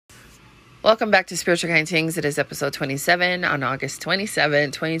Welcome back to Spiritual Kind Things. It is episode 27 on August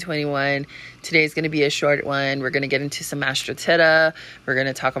 27, 2021. Today is going to be a short one. We're going to get into some Astro Theta. We're going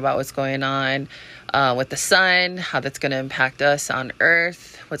to talk about what's going on with the sun, how that's going to impact us on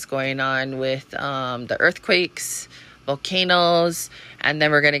Earth, what's going on with the earthquakes, volcanoes, and then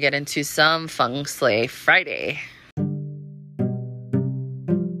we're going to get into some Feng Shui Friday.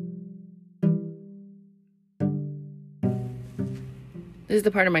 This is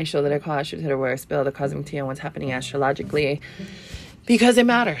the part of my show that I call Astro Theta, where I spill the cosmic tea on what's happening astrologically, because it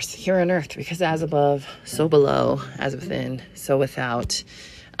matters here on Earth, because as above, so below, as within, so without.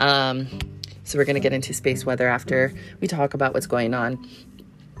 So we're going to get into space weather after we talk about what's going on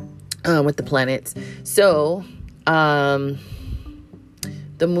with the planets. So the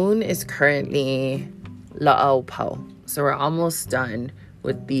moon is currently La'au Pau. So we're almost done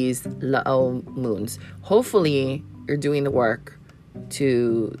with these La'au moons. Hopefully you're doing the work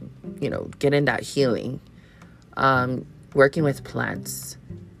to, get in that healing. Working with plants.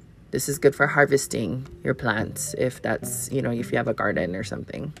 This is good for harvesting your plants, if that's, if you have a garden or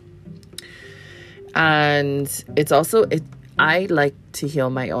something. And it's also, I like to heal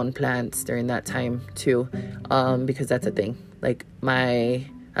my own plants during that time too, because that's a thing. Like I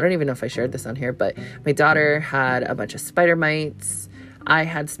don't even know if I shared this on here, but my daughter had a bunch of spider mites. I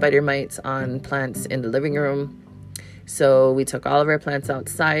had spider mites on plants in the living room. So we took all of our plants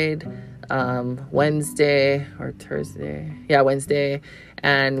outside Wednesday,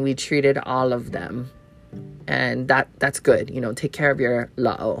 and we treated all of them. And that's good. Take care of your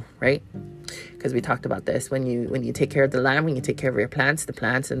la'o, right? Because we talked about this. When you take care of the land, when you take care of your plants, the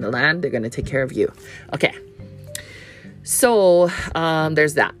plants and the land, they're going to take care of you. Okay. So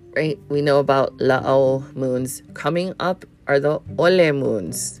there's that, right? We know about la'o moons. Coming up are the ole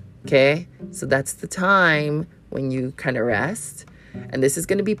moons. Okay. So that's the time when you kind of rest. And this is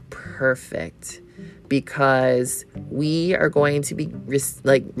going to be perfect because we are going to be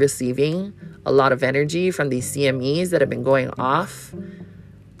receiving a lot of energy from these CMEs that have been going off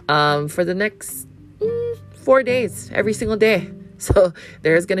for the next 4 days, every single day. So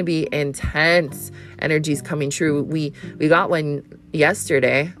there's going to be intense energies coming through. We got one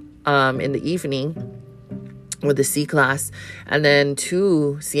yesterday in the evening with the C class, and then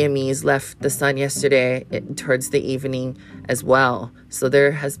 2 CMEs left the sun yesterday towards the evening as well. So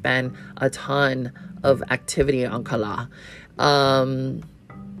there has been a ton of activity on Kala. And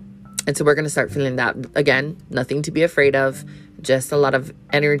so we're going to start feeling that. Again, nothing to be afraid of, just a lot of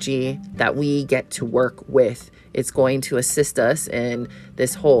energy that we get to work with. It's going to assist us in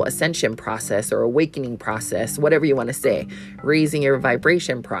this whole ascension process or awakening process, whatever you want to say, raising your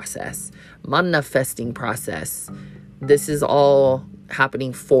vibration process, manifesting process. This is all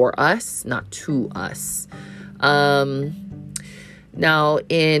happening for us, not to us. Now,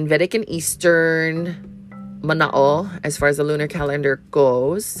 in Vedic and Eastern Mana'o, as far as the lunar calendar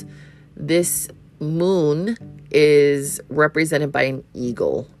goes, this moon is represented by an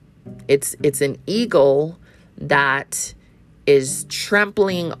eagle. It's an eagle that is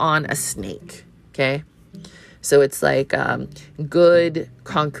trampling on a snake. Okay. So it's like good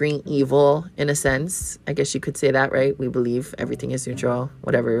conquering evil in a sense. I guess you could say that, right? We believe everything is neutral,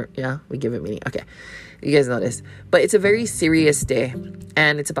 whatever. Yeah, we give it meaning. Okay. You guys know this. But it's a very serious day.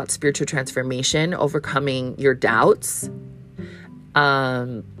 And it's about spiritual transformation, overcoming your doubts.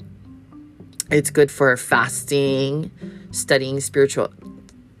 It's good for fasting, studying spiritual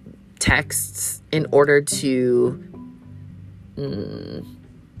texts in order to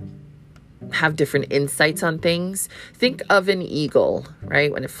have different insights on things. Think of an eagle,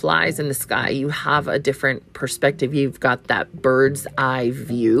 right? When it flies in the sky, you have a different perspective. You've got that bird's eye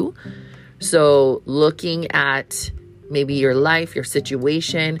view. So looking at maybe your life, your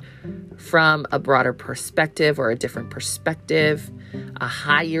situation from a broader perspective or a different perspective, a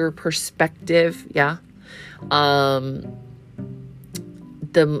higher perspective. Yeah.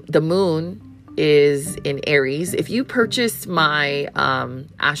 The moon is in Aries. If you purchased my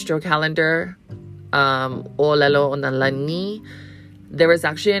astro calendar, Olelo Onalani, there was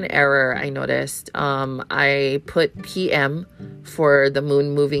actually an error I noticed. I put PM for the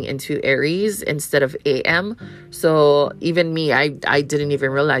moon moving into Aries instead of AM. So even me, I didn't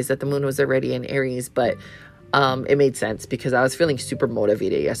even realize that the moon was already in Aries, but it made sense because I was feeling super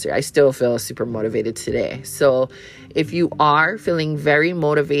motivated yesterday. I still feel super motivated today. So if you are feeling very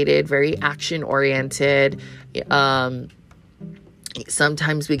motivated, very action oriented,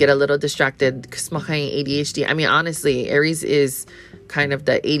 sometimes we get a little distracted because ADHD. I mean, honestly, Aries is kind of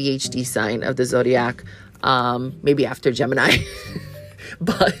the ADHD sign of the zodiac, maybe after Gemini.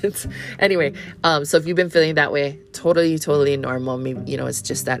 But anyway, so if you've been feeling that way, totally normal. Maybe, it's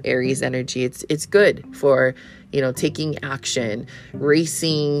just that Aries energy. It's good for, taking action,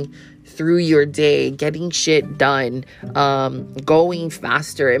 racing through your day, getting shit done, going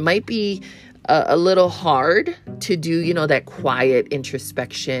faster. It might be a little hard to do, that quiet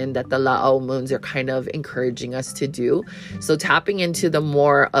introspection that the La'o moons are kind of encouraging us to do. So tapping into the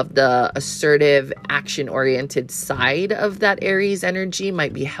more of the assertive, action-oriented side of that Aries energy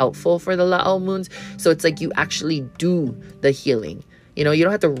might be helpful for the La'o moons. So it's like you actually do the healing. You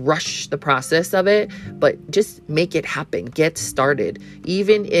don't have to rush the process of it, but just make it happen. Get started.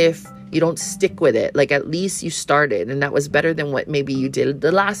 Even if you don't stick with it, like at least you started, and that was better than what maybe you did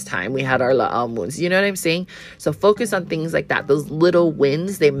the last time we had our La'o moons. You know what I'm saying? So focus on things like that. Those little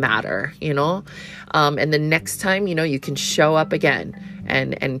wins, they matter, and the next time, you can show up again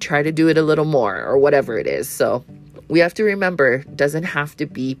and try to do it a little more or whatever it is. So we have to remember, it doesn't have to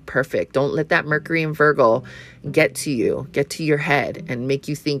be perfect. Don't let that Mercury and Virgo get to your head and make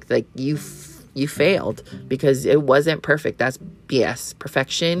you think like you failed because it wasn't perfect. That's BS.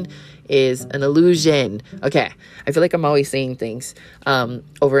 Perfection is an illusion. Okay. I feel like I'm always saying things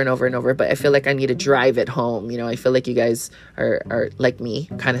over and over and over, but I feel like I need to drive it home. I feel like you guys are like me,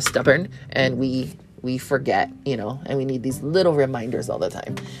 kind of stubborn, and we forget, and we need these little reminders all the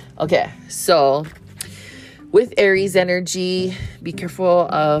time. Okay. So with Aries energy, be careful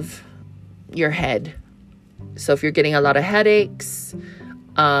of your head. So if you're getting a lot of headaches,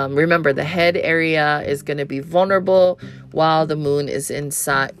 remember the head area is going to be vulnerable while the moon is in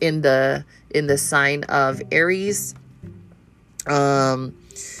the sign of Aries. What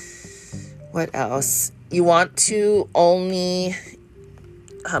else? You want to only,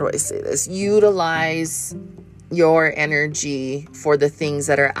 how do I say this? Utilize your energy for the things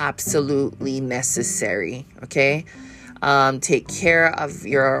that are absolutely necessary. Okay. Take care of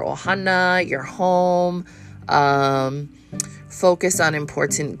your ohana, your home. Focus on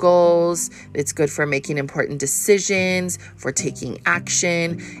important goals. It's good for making important decisions, for taking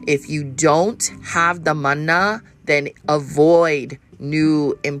action. If you don't have the mana, then avoid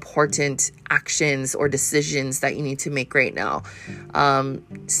new important actions or decisions that you need to make right now.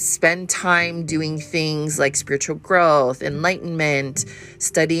 Spend time doing things like spiritual growth, enlightenment,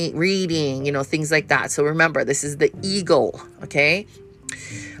 studying, reading, things like that. So remember, this is the eagle, okay?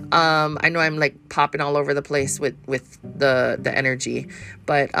 I know I'm like popping all over the place with the energy,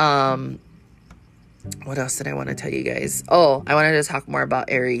 but what else did I want to tell you guys? Oh, I wanted to talk more about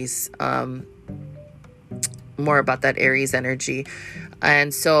Aries, more about that Aries energy.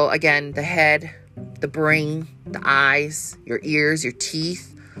 And so again, the head, the brain, the eyes, your ears, your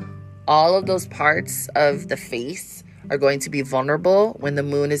teeth, all of those parts of the face are going to be vulnerable when the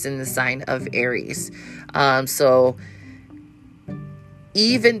moon is in the sign of Aries. So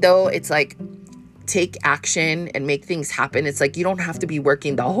even though it's like take action and make things happen, it's like you don't have to be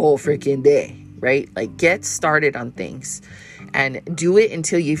working the whole freaking day, right? Like get started on things and do it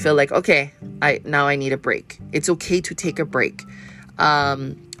until you feel like, okay, now I need a break. It's okay to take a break.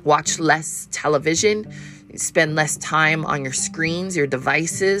 Watch less television, spend less time on your screens, your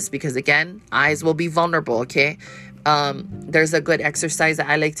devices, because again, eyes will be vulnerable, okay? There's a good exercise that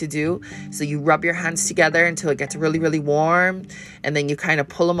I like to do. So you rub your hands together until it gets really, really warm. And then you kind of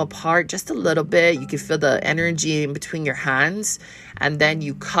pull them apart just a little bit. You can feel the energy in between your hands. And then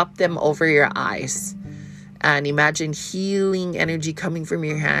you cup them over your eyes. And imagine healing energy coming from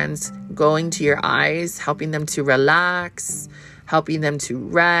your hands, going to your eyes, helping them to relax, helping them to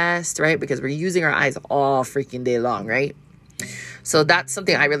rest, right? Because we're using our eyes all freaking day long, right? So that's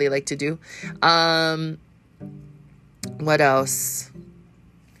something I really like to do. What else?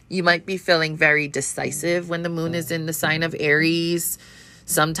 You might be feeling very decisive when the moon is in the sign of Aries,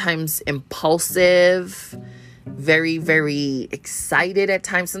 sometimes impulsive, very, very excited at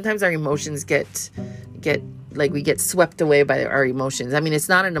times. Sometimes our emotions get like we get swept away by our emotions. I mean, it's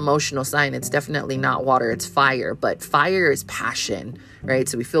not an emotional sign. It's definitely not water. It's fire, but fire is passion, right?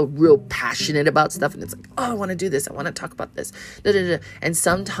 So we feel real passionate about stuff and it's like, oh, I want to do this. I want to talk about this. And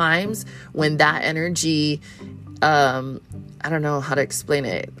sometimes when that energy, I don't know how to explain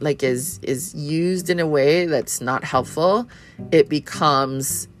it, like is used in a way that's not helpful, it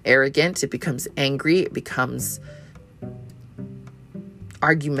becomes arrogant, it becomes angry, it becomes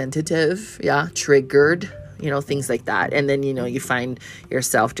argumentative, triggered, things like that. And then, you find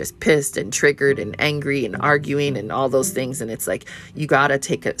yourself just pissed and triggered and angry and arguing and all those things. And it's like, you got to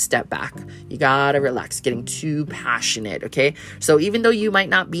take a step back. You got to relax, getting too passionate. Okay. So even though you might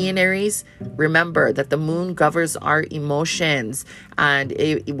not be in Aries, remember that the moon governs our emotions. And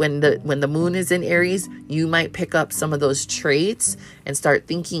when the moon is in Aries, you might pick up some of those traits and start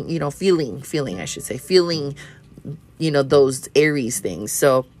thinking, feeling, those Aries things.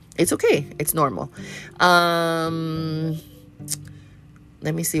 So it's okay. It's normal. Let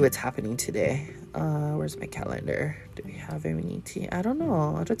me see what's happening today. Where's my calendar? Do we have any tea? I don't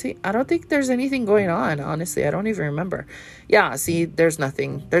know. I don't think there's anything going on. Honestly, I don't even remember. Yeah, see, there's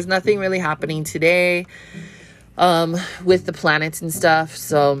nothing. There's nothing really happening today with the planets and stuff.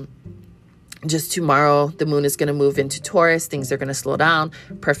 So just tomorrow, the moon is going to move into Taurus. Things are going to slow down.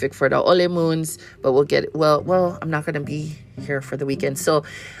 Perfect for the Ole moons. But I'm not going to be here for the weekend. So,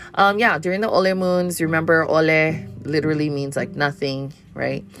 during the Ole moons, remember Ole literally means like nothing,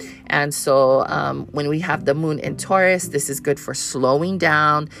 right? And so when we have the moon in Taurus, this is good for slowing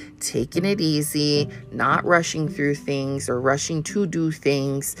down, taking it easy, not rushing through things or rushing to do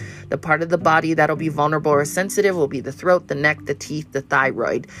things. The part of the body that'll be vulnerable or sensitive will be the throat, the neck, the teeth, the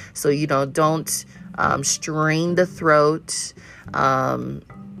thyroid. So, don't strain the throat.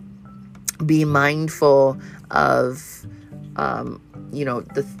 Be mindful of,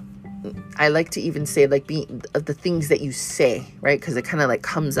 I like to even say like of the things that you say, right? Because it kind of like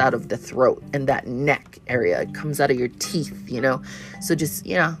comes out of the throat and that neck area. It comes out of your teeth, So just,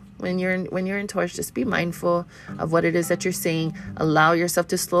 when you're in Taurus, just be mindful of what it is that you're saying. Allow yourself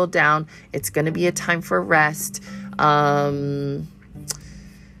to slow down. It's going to be a time for rest.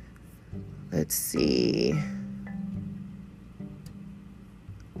 Let's see.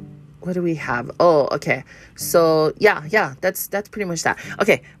 What do we have? Oh, okay. So that's pretty much that.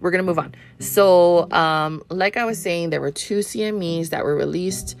 Okay, we're gonna move on. So like I was saying, there were 2 CMEs that were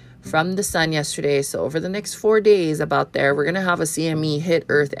released from the sun yesterday. So over the next 4 days we're gonna have a CME hit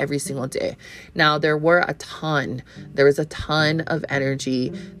Earth every single day. Now there was a ton of energy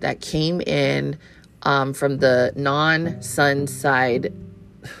that came in from the non-sun side.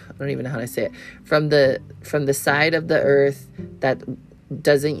 I don't even know how to say it. From the side of the Earth that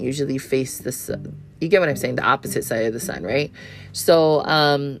doesn't usually face the sun. You get what I'm saying? The opposite side of the sun, right? So,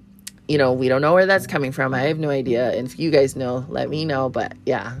 we don't know where that's coming from. I have no idea. And if you guys know, let me know. But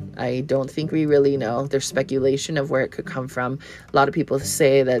yeah, I don't think we really know. There's speculation of where it could come from. A lot of people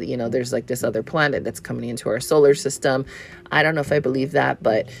say that, there's like this other planet that's coming into our solar system. I don't know if I believe that,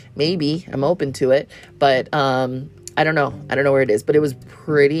 but maybe. I'm open to it. But I don't know. I don't know where it is. But it was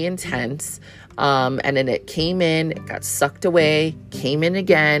pretty intense. And then it came in, it got sucked away, came in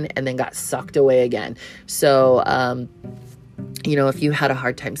again, and then got sucked away again. So, if you had a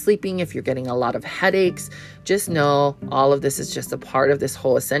hard time sleeping, if you're getting a lot of headaches, just know all of this is just a part of this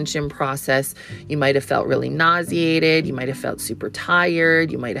whole ascension process. You might have felt really nauseated. You might have felt super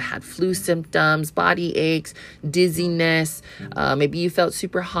tired. You might have had flu symptoms, body aches, dizziness. Maybe you felt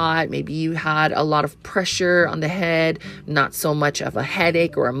super hot. Maybe you had a lot of pressure on the head, not so much of a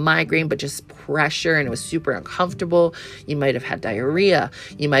headache or a migraine, but just pressure, and it was super uncomfortable. You might have had diarrhea.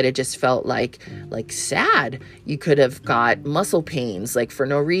 You might have just felt like sad. You could have got muscle pains, like for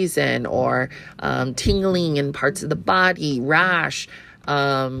no reason, or tingling in parts of the body, rash.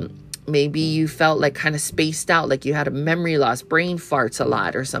 Maybe you felt like kind of spaced out, like you had a memory loss, brain farts a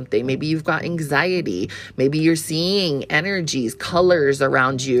lot or something. Maybe you've got anxiety. Maybe you're seeing energies, colors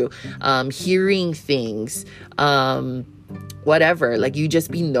around you, hearing things, whatever. Like you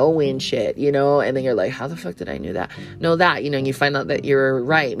just be knowing shit, and then you're like, how the fuck did I know that? And you find out that you're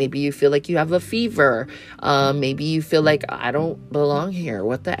right. Maybe you feel like you have a fever. Maybe you feel like I don't belong here.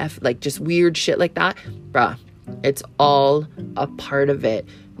 What the F? Like just weird shit like that. Bruh, it's all a part of it.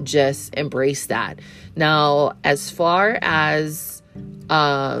 Just embrace that. Now, as far as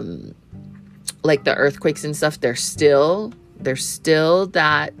like the earthquakes and stuff, there's still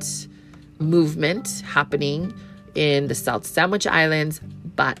that movement happening in the South Sandwich Islands,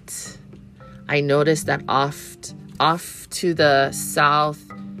 but I noticed that off to the south,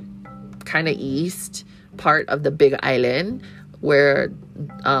 kind of east part of the Big Island, where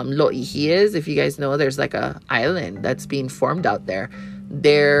Loihi is, if you guys know, there's like a island that's being formed out there.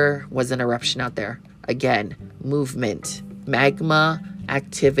 There was an eruption out there. Again, movement, magma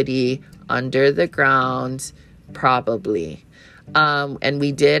activity under the ground, probably. And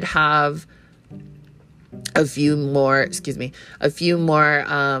we did have a few more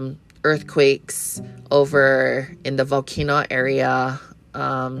earthquakes over in the volcano area.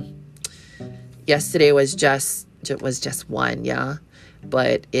 Yesterday was just one, yeah,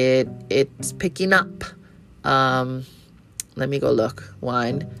 but it's picking up. Let me go look.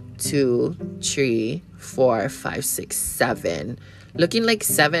 1, 2, 3, 4, 5, 6, 7. Looking like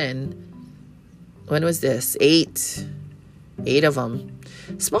 7. When was this? 8 of them.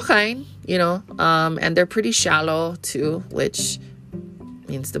 Small kind, you know, and they're pretty shallow too, which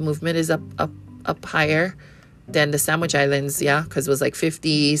means the movement is up higher than the Sandwich Islands, yeah, because it was like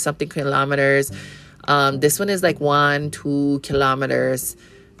 50 something kilometers. This one is like 1-2 kilometers.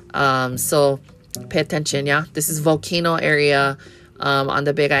 So pay attention, yeah. This is volcano area on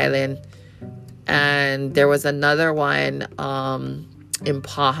the Big Island, and there was another one in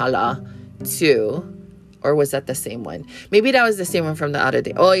Pahala too. Or was that the same one? Maybe that was the same one from the other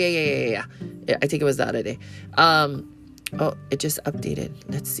day. Oh, yeah. I think it was the other day. Oh, it just updated.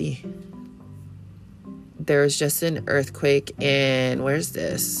 Let's see. There's just an earthquake in... Where's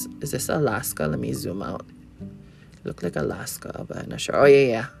this? Is this Alaska? Let me zoom out. Look like Alaska, but I'm not sure. Oh,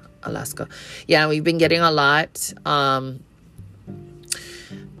 yeah. Alaska. Yeah, we've been getting a lot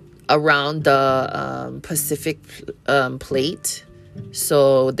around the Pacific plate.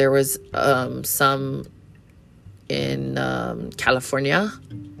 So there was some... in California.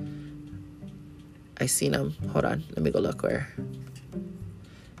 I seen them. Hold on. Let me go look where.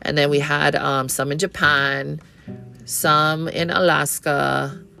 And then we had some in Japan, some in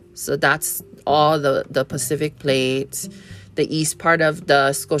Alaska. So that's all the Pacific plate. The east part of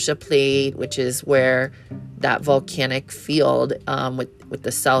the Scotia plate, which is where that volcanic field with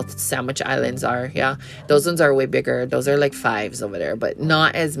the South Sandwich Islands are. Yeah. Those ones are way bigger. Those are like 5s over there, but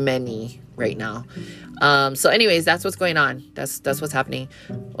not as many right now. So anyways, that's what's going on. That's what's happening.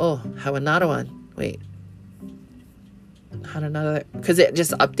 Oh, have another one. Wait. Had another, because it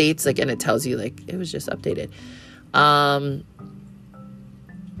just updates, like, and it tells you, like, it was just updated.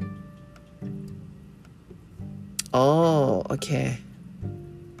 Oh, okay.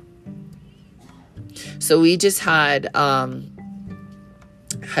 So we just had a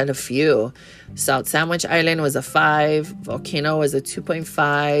few. South Sandwich Island was a 5. Volcano was a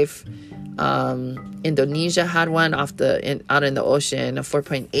 2.5. Indonesia had one out in the ocean, a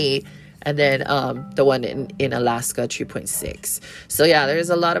 4.8. And then the one in Alaska, 3.6. So yeah, there's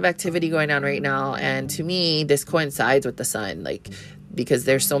a lot of activity going on right now. And to me, this coincides with the sun, like, because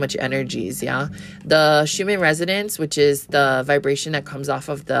there's so much energies, yeah? The Schumann resonance, which is the vibration that comes off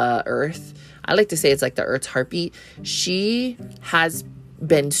of the earth, I like to say it's like the earth's heartbeat. She has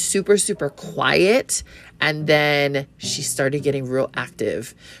been super, super quiet, and then she started getting real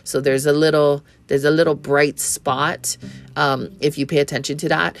active. So there's a little bright spot if you pay attention to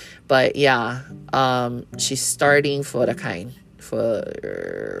that. But yeah, she's starting for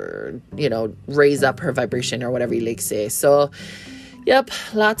raise up her vibration, or whatever you like say. So yep,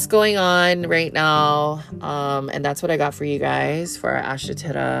 lots going on right now. And that's what I got for you guys for our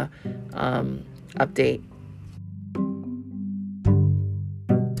Ashtatera update.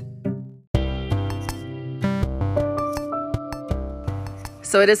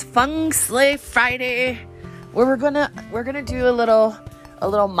 So it is Feng Shui Friday, where we're gonna do a little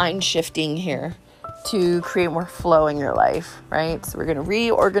mind shifting here to create more flow in your life, right? So we're gonna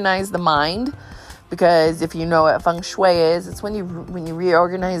reorganize the mind, because if you know what Feng Shui is, it's when you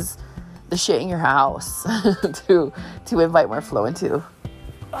reorganize the shit in your house to invite more flow into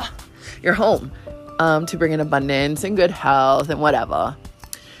your home, to bring in abundance and good health and whatever.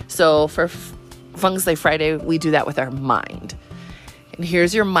 So for Feng Shui Friday, we do that with our mind. And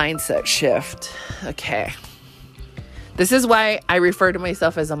here's your mindset shift. Okay. This is why I refer to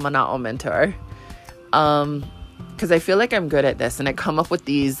myself as a Mana'o mentor. Because I feel like I'm good at this, and I come up with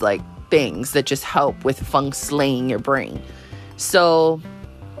these like things that just help with feng shuiing your brain. So,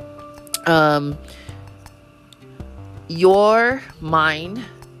 your mind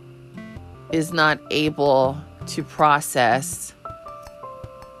is not able to process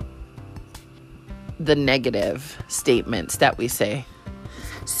the negative statements that we say.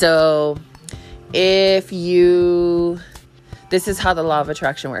 So this is how the law of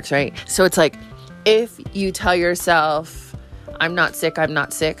attraction works, right? So it's like, if you tell yourself, I'm not sick.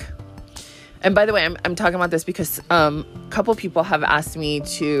 And by the way, I'm talking about this because a couple people have asked me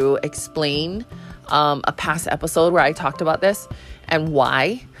to explain a past episode where I talked about this and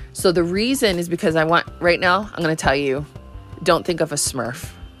why. So the reason is because right now, I'm going to tell you, don't think of a Smurf.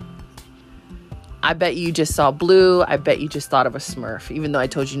 I bet you just saw blue. I bet you just thought of a Smurf, even though I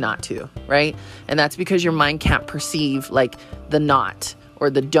told you not to, right? And that's because your mind can't perceive like the not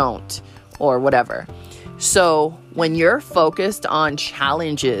or the don't or whatever. So when you're focused on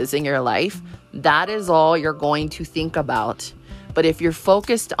challenges in your life, that is all you're going to think about. But if you're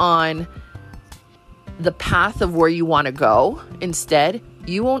focused on the path of where you want to go, instead,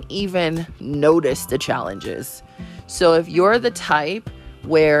 you won't even notice the challenges. So if you're the type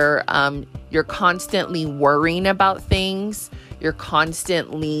where you're constantly worrying about things, you're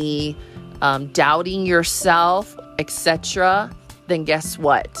constantly doubting yourself, etc., then guess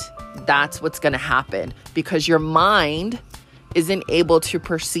what? That's what's going to happen, because your mind isn't able to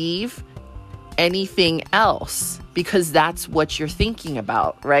perceive anything else, because that's what you're thinking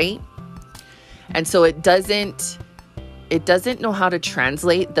about, right? And so it doesn't know how to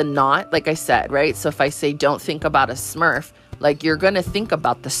translate the not, like I said, right? So if I say don't think about a Smurf, like you're going to think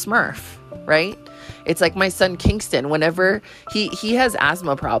about the Smurf, right? It's like my son Kingston, whenever he has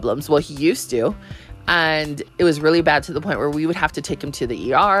asthma problems. Well, he used to. And it was really bad to the point where we would have to take him to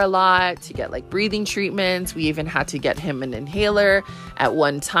the ER a lot to get like breathing treatments. We even had to get him an inhaler. At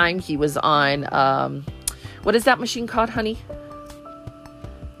one time, he was on, what is that machine called, honey?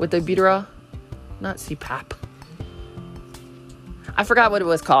 With the albuterol? Not CPAP. I forgot what it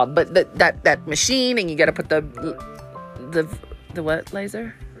was called, but that machine, and you got to put the what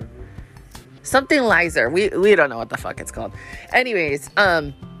laser? Something laser. We don't know what the fuck it's called. Anyways,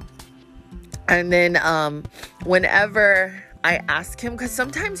 and then whenever I ask him, because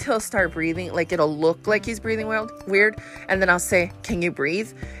sometimes he'll start breathing, like it'll look like he's breathing weird, and then I'll say, can you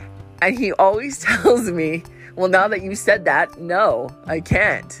breathe? And he always tells me, well, now that you said that, no, I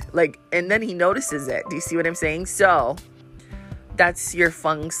can't. Like, and then he notices it. Do you see what I'm saying? So that's your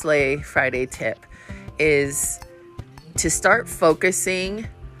Feng Shui Friday tip, is to start focusing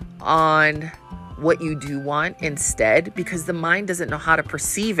on what you do want instead, because the mind doesn't know how to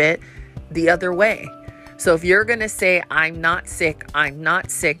perceive it the other way. So if you're going to say, I'm not sick,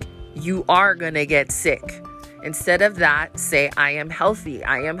 you are going to get sick. Instead of that, say, I am healthy.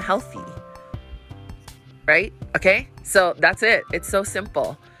 Right? Okay? So that's it. It's so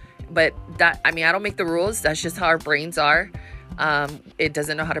simple. But I don't make the rules. That's just how our brains are. It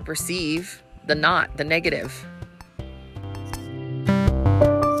doesn't know how to perceive the negative.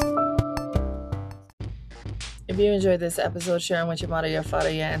 If you enjoyed this episode, share them with your mother, your father,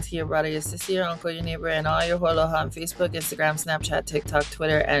 your auntie, your brother, your sister, your uncle, your neighbor, and all your aloha on Facebook, Instagram, Snapchat, TikTok,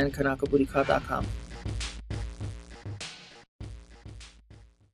 Twitter, and KanakaBootyClub.com.